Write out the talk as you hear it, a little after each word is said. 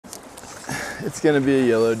It's gonna be a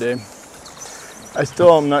yellow day. I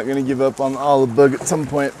still am not gonna give up on the olive bug at some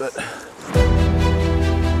point, but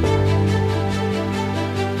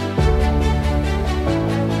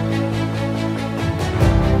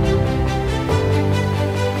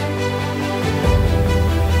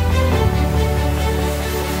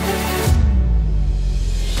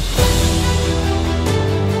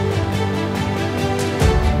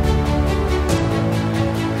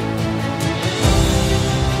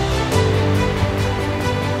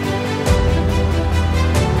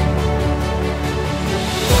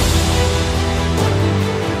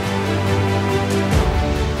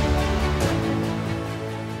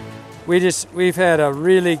we've had a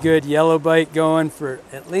really good yellow bite going for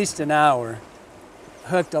at least an hour.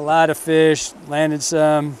 Hooked a lot of fish, landed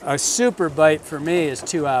some. A super bite for me is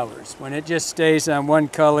 2 hours. When it just stays on one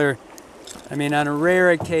color, I mean, on a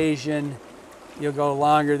rare occasion, you'll go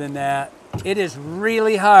longer than that. It is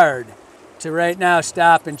really hard to right now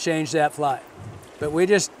stop and change that fly. But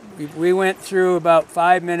we went through about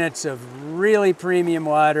 5 minutes of really premium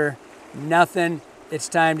water, nothing. It's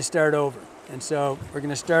time to start over. And so we're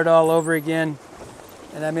gonna start all over again.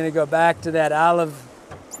 And I'm gonna go back to that Olive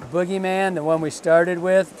Boogieman, the one we started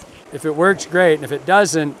with. If it works, great. And if it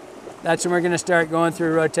doesn't, that's when we're gonna start going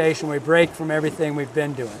through rotation. We break from everything we've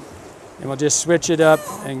been doing. And we'll just switch it up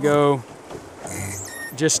and go,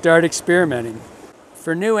 just start experimenting.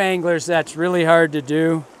 For new anglers, that's really hard to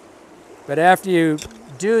do. But after you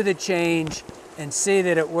do the change and see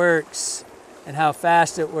that it works, and how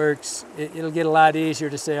fast it works, it'll get a lot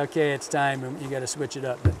easier to say, okay, it's time, and you got to switch it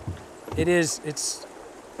up. But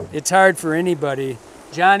it's hard for anybody.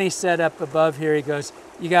 Johnny said up above here, he goes,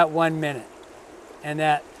 you got 1 minute, and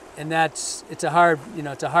it's a hard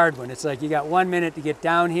one. It's like you got 1 minute to get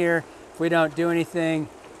down here. If we don't do anything,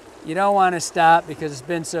 you don't want to stop because it's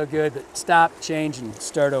been so good, but stop, change, and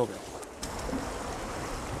start over.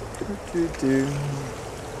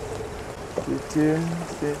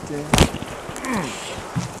 I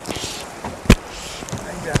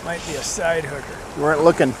think that might be a side hooker. you weren't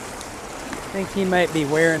looking. I think he might be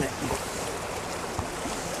wearing it.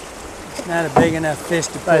 It's not a big enough fish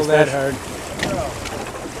to pull that hard.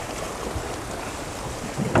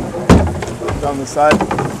 It's on the side.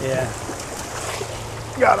 Yeah.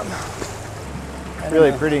 Got him.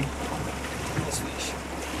 Really pretty. This fish.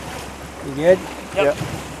 You good? Yep.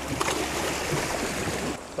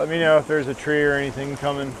 Let me know if there's a tree or anything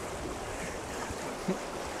coming.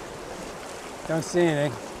 Don't see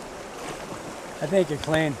anything. I think you're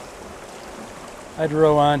clean. I'd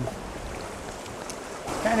row on.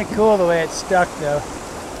 Kind of cool the way it's stuck though.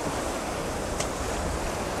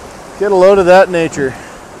 Get a load of that nature.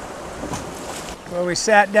 Well, we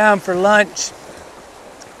sat down for lunch.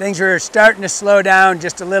 Things were starting to slow down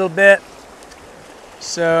just a little bit.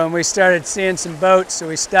 So we started seeing some boats, so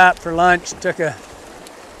we stopped for lunch, took a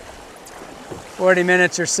 40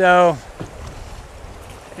 minutes or so,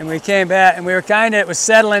 and we came back, and we were it was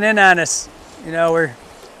settling in on us. You know,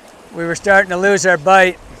 we were starting to lose our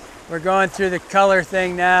bite. We're going through the color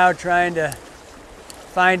thing now, trying to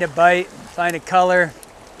find a bite, find a color.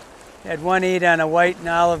 Had one eat on a white and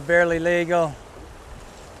olive, barely legal.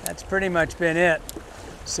 That's pretty much been it.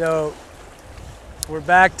 So we're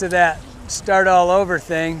back to that start all over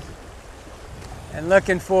thing and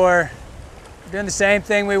looking for, doing the same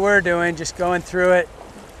thing we were doing, just going through it.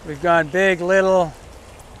 We've gone big, little,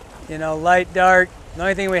 you know, light, dark. The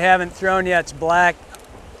only thing we haven't thrown yet is black.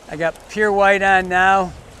 I got pure white on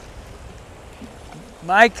now.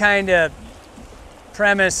 My kind of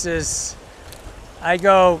premise is I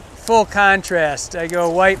go full contrast. I go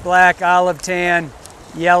white, black, olive, tan,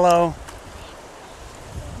 yellow.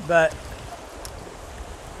 But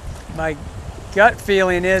my gut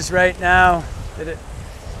feeling is right now that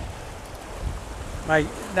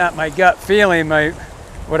not my gut feeling,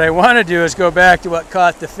 what I want to do is go back to what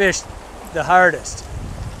caught the fish the hardest.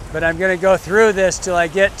 But I'm going to go through this till I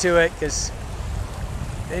get to it because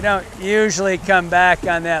they don't usually come back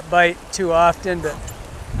on that bite too often. But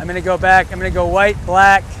I'm going to go back, I'm going to go white,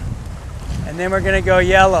 black, and then we're going to go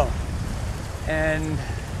yellow. And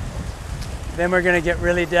then we're going to get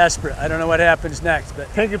really desperate. I don't know what happens next, but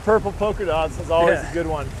Pink and purple polka dots is always a good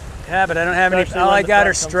one. Yeah, but I don't have any. All I got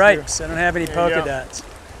are stripes. I don't have any polka dots.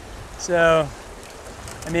 So,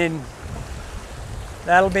 I mean,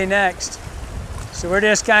 that'll be next. So we're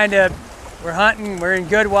just we're hunting. We're in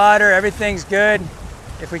good water. Everything's good.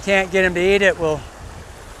 If we can't get them to eat it, we'll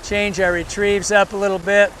change our retrieves up a little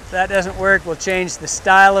bit. If that doesn't work, we'll change the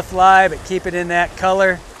style of fly, but keep it in that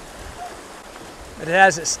color. But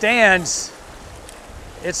as it stands,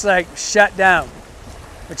 it's like shut down,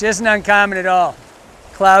 which isn't uncommon at all.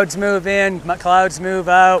 clouds move in, clouds move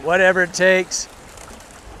out, whatever it takes.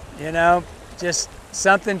 You know, just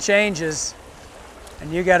something changes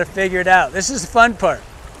and you got to figure it out. This is the fun part.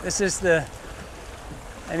 This is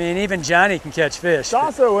I mean, even Johnny can catch fish. It's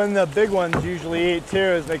also when the big ones usually eat too,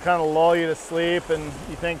 is they kind of lull you to sleep and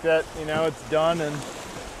you think that, you know, it's done, and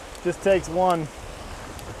it just takes one.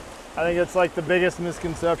 I think it's like the biggest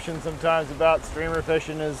misconception sometimes about streamer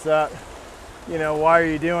fishing is that, you know, why are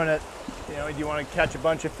you doing it? You know, do you want to catch a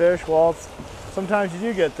bunch of fish? Well, sometimes you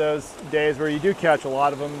do get those days where you do catch a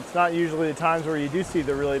lot of them. It's not usually the times where you do see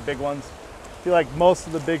the really big ones. I feel like most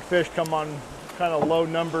of the big fish come on kind of low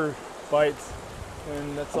number bites,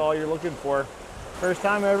 and that's all you're looking for. First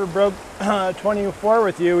time I ever broke 24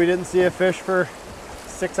 with you, we didn't see a fish for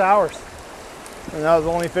 6 hours. And that was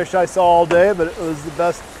the only fish I saw all day, but it was the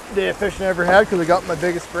best day of fishing I ever had because I got my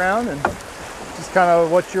biggest brown, and just kind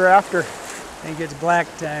of what you're after. I think it's black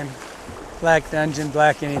time. Black dungeon,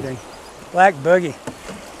 black anything. Black boogie.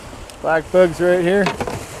 Black bugs right here.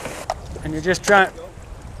 And you're just trying,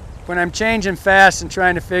 when I'm changing fast and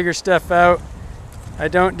trying to figure stuff out, I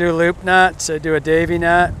don't do loop knots, I do a Davy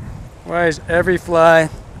knot. Otherwise, every fly,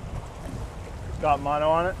 Got mono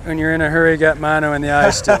on it? when you're in a hurry, got mono in the eye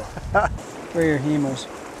still. Where are your hemos?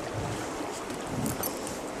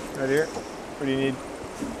 Right here. What do you need?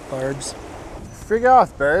 Barbs. Frig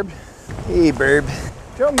off, Barb. Hey, Barb.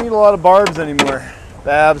 Don't meet a lot of barbs anymore.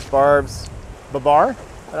 Babs, barbs. Babar?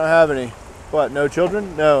 I don't have any. What, no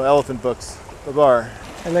children? No, elephant books. Babar.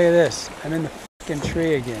 Hey, look at this. I'm in the fucking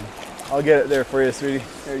tree again. I'll get it there for you, sweetie.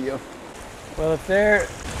 There you go. Well, if they're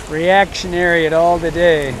reactionary at all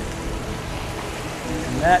today, and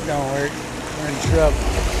that don't work, we're in trouble.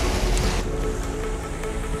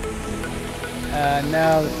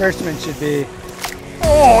 Now the first one should be,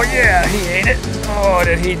 oh yeah, he ate it. Oh,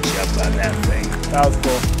 did he jump on that thing? That was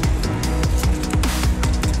cool.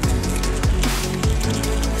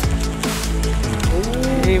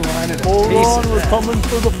 He wanted a Hold piece on, of we're that. coming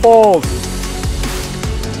for the falls.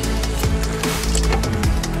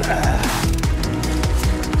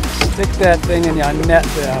 Stick that thing in your net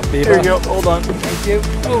there, Beaver. Here you go, hold on. Thank you.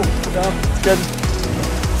 Oh, no. It's good.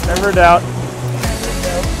 Never a doubt.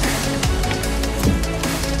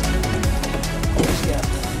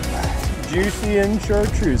 Juicy and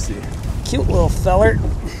chartreusey. Cute little feller.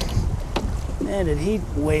 Man, did he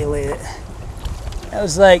waylay it. That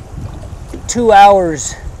was like 2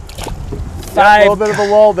 hours. A little bit of a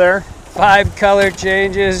lull there. 5 color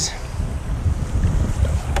changes.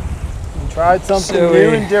 And tried something So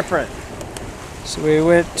new and different. So we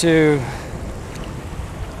went to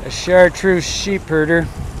a chartreuse sheep herder,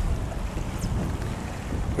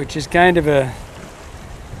 which is kind of a,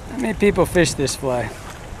 how many people fish this fly?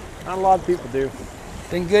 Not a lot of people do.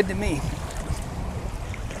 Been good to me.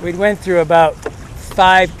 We went through about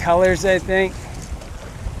 5 colors, I think.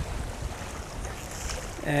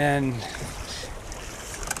 And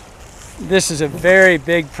this is a very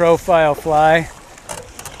big profile fly.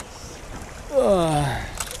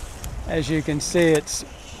 As you can see, it's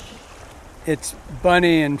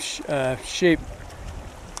bunny and sheep.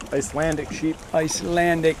 Icelandic sheep.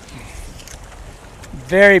 Icelandic.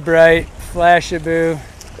 Very bright, flashaboo.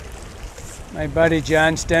 My buddy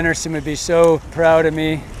John Stenerson would be so proud of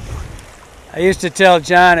me. I used to tell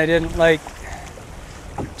John I didn't like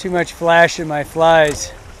too much flash in my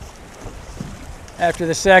flies. After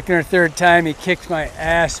the second or third time he kicked my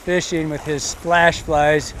ass fishing with his flash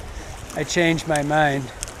flies, I changed my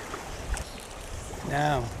mind.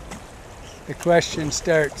 Now, the question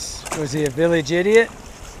starts, was he a village idiot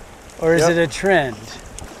or is it a trend?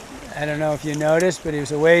 I don't know if you noticed, but he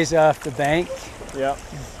was a ways off the bank. Yep.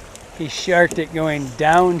 He sharked it going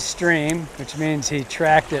downstream, which means he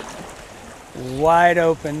tracked it wide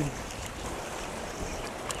open.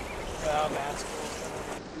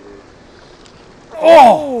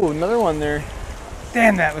 Oh, another one there.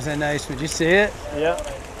 Damn, that was a nice one. Did you see it? Yep.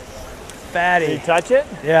 Fatty. Did you touch it?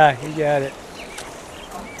 Yeah, he got it.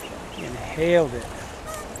 He inhaled it.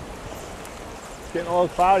 It's getting a little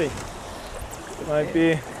cloudy. Might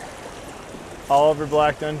be all over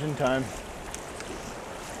Black Dungeon time.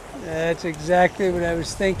 That's exactly what I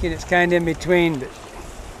was thinking. It's kind of in between, but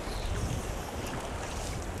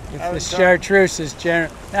if the chartreuse is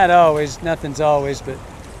not always, nothing's always, but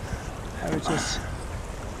I was just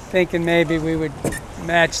thinking maybe we would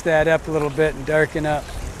match that up a little bit and darken up.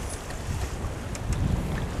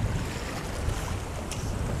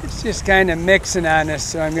 It's just kind of mixing on us,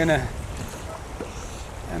 so I'm gonna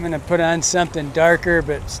put on something darker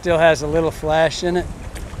but still has a little flash in it.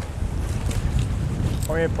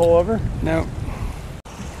 Want me to pull over? No.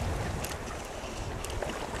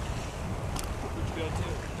 Go to.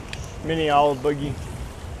 Mini olive boogie.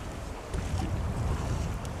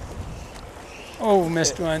 Oh,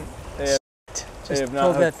 missed one. Just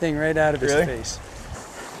pulled that thing right out of his face.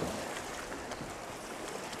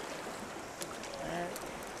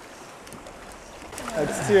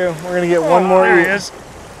 That's 2. We're going to get one more. There he is.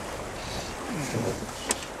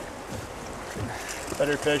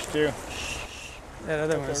 Better fish too. That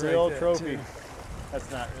other one's a real like trophy. Too. That's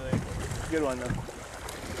not really a good one though.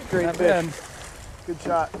 Great Not fish. bad. Good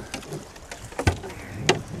shot.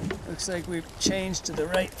 Looks like we've changed to the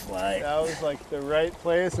right fly. That was like the right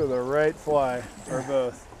place or the right fly, or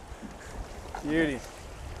both. Beauty.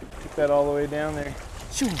 Took that all the way down there.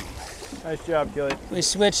 Nice job, Kelly. We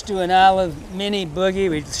switched to an Olive Mini Boogie.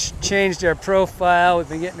 We changed our profile. We've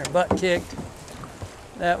been getting our butt kicked.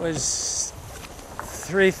 That was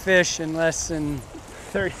 3 fish in less than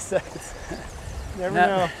 30 seconds. Never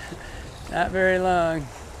know. Not very long.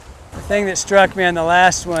 The thing that struck me on the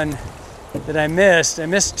last one that I missed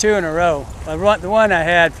 2 in a row. The one I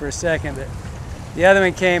had for a second, but the other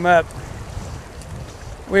one came up.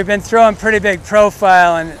 We've been throwing pretty big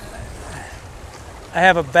profile, and I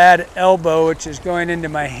have a bad elbow, which is going into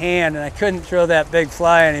my hand, and I couldn't throw that big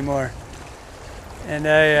fly anymore. And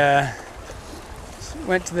I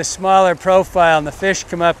went to the smaller profile, and the fish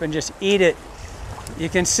come up and just eat it. You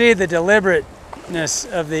can see the deliberateness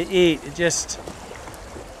of the eat. It just,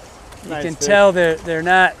 you can tell they're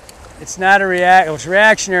not, it's not a it's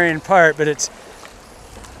reactionary in part, but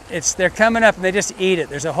they're coming up and they just eat it.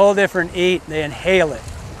 There's a whole different eat, they inhale it.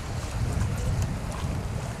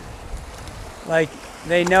 Like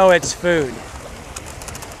they know it's food.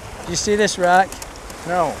 Did you see this rock?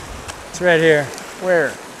 No. It's right here.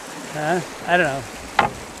 Where? Huh? I don't know.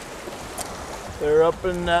 They're up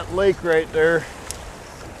in that lake right there.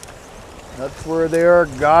 That's where they are,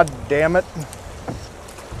 god damn it.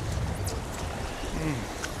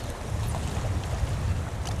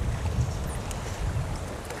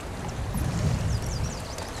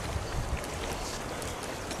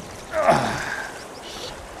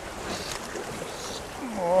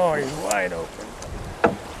 Oh, he's wide open.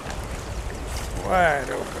 Wide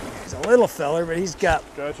open. He's a little feller, but he's got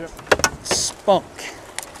spunk.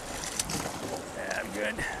 Yeah,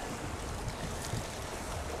 good.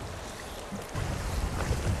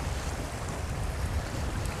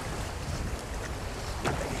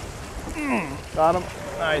 Got him.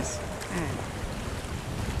 Nice.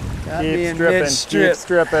 Got me in stripping. mid-strip. Keep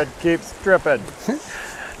stripping. Keep stripping.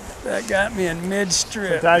 That got me in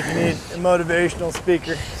mid-strip. Sometimes you need a motivational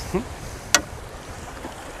speaker.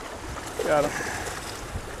 Got him.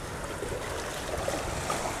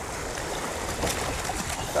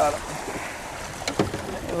 Got him.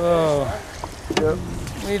 Whoa. Yep.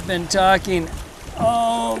 We've been talking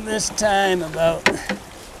all this time about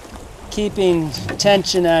keeping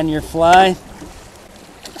tension on your fly,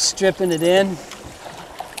 stripping it in.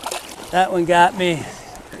 That one got me,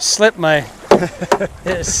 it slipped.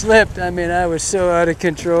 I mean, I was so out of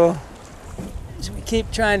control. So we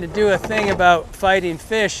keep trying to do a thing about fighting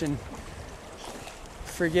fish and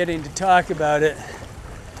forgetting to talk about it.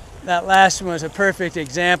 That last one was a perfect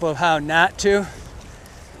example of how not to.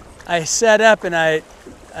 I set up and I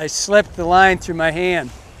slipped the line through my hand.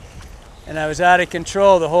 And I was out of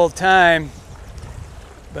control the whole time.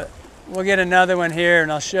 But we'll get another one here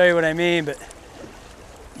and I'll show you what I mean. But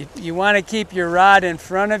you want to keep your rod in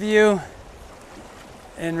front of you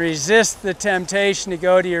and resist the temptation to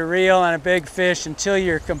go to your reel on a big fish until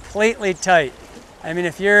you're completely tight. I mean,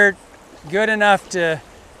 if you're good enough to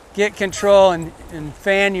get control and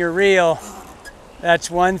fan your reel,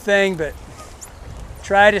 that's one thing, but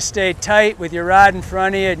try to stay tight with your rod in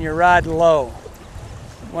front of you and your rod low.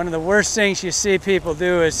 One of the worst things you see people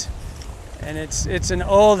do is, and it's an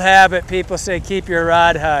old habit, people say keep your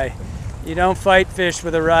rod high. You don't fight fish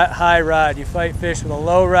with a high rod. You fight fish with a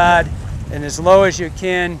low rod and as low as you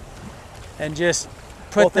can, and just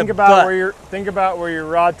put think about where your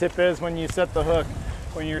rod tip is when you set the hook.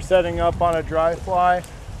 When you're setting up on a dry fly,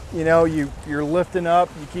 you know, you're lifting up,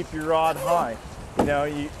 you keep your rod high. You know,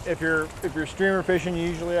 if you're streamer fishing, you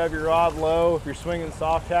usually have your rod low. If you're swinging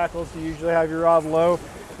soft tackles, you usually have your rod low.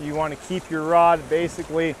 You want to keep your rod,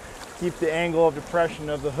 basically keep the angle of depression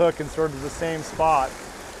of the hook in sort of the same spot.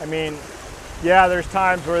 I mean, yeah, there's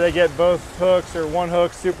times where they get both hooks or one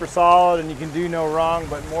hook super solid and you can do no wrong,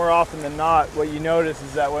 but more often than not, what you notice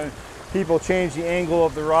is that when people change the angle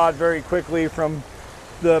of the rod very quickly from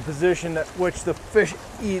the position at which the fish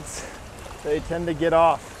eats, they tend to get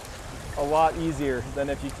off a lot easier than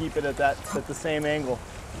if you keep it at the same angle.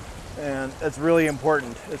 And it's really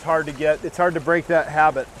important. It's hard to break that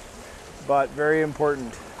habit, but very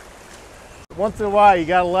important. Once in a while, you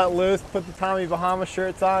gotta let loose, put the Tommy Bahama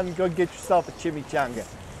shirts on, and go get yourself a chimichanga.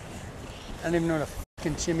 I don't even know what a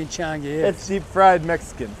fucking chimichanga is. It's deep fried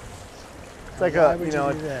Mexican. It's like a, you know,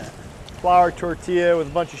 a flour tortilla with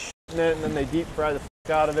a bunch of shit in it, and then they deep fry the fuck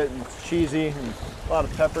out of it, and it's cheesy and a lot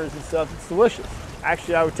of peppers and stuff. It's delicious.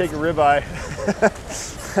 Actually, I would take a ribeye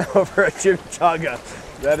over a chimichanga.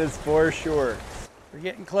 That is for sure. We're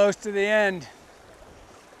getting close to the end.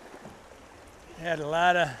 We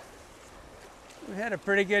had a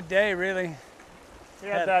pretty good day, really. We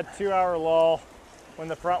had that 2-hour lull when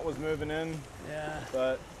the front was moving in. Yeah.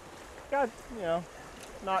 But got, you know,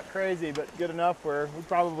 not crazy, but good enough where we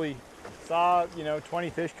probably saw, you know, 20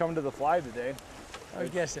 fish come to the fly today. I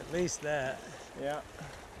guess at least that. Yeah.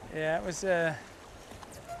 Yeah, it was.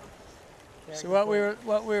 So what we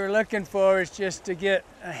were looking for is just to get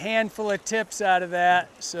a handful of tips out of that.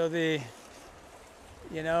 So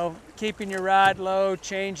you know, keeping your rod low,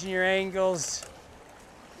 changing your angles,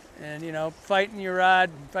 and you know, fighting your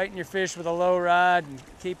fish with a low rod, and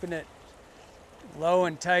keeping it low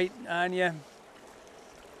and tight on you.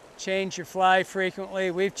 Change your fly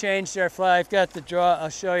frequently. We've changed our fly. I've got the draw. I'll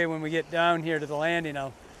show you when we get down here to the landing.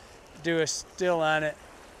 I'll do a still on it.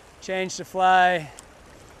 Change the fly.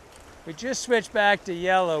 We just switched back to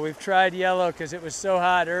yellow. We've tried yellow because it was so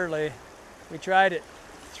hot early. We tried it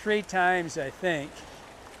 3 times, I think.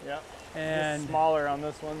 Yeah. And just smaller on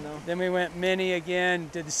this one though. Then we went mini again.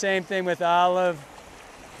 Did the same thing with olive.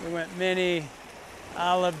 We went mini,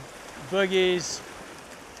 olive boogies.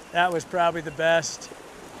 That was probably the best,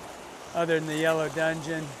 other than the yellow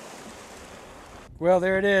dungeon. Well,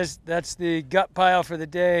 there it is. That's the gut pile for the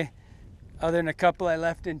day. Other than a couple I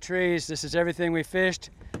left in trees, this is everything we fished.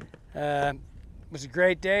 It was a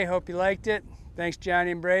great day. Hope you liked it. Thanks,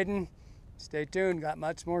 Johnny and Braden. Stay tuned. Got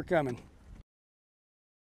much more coming.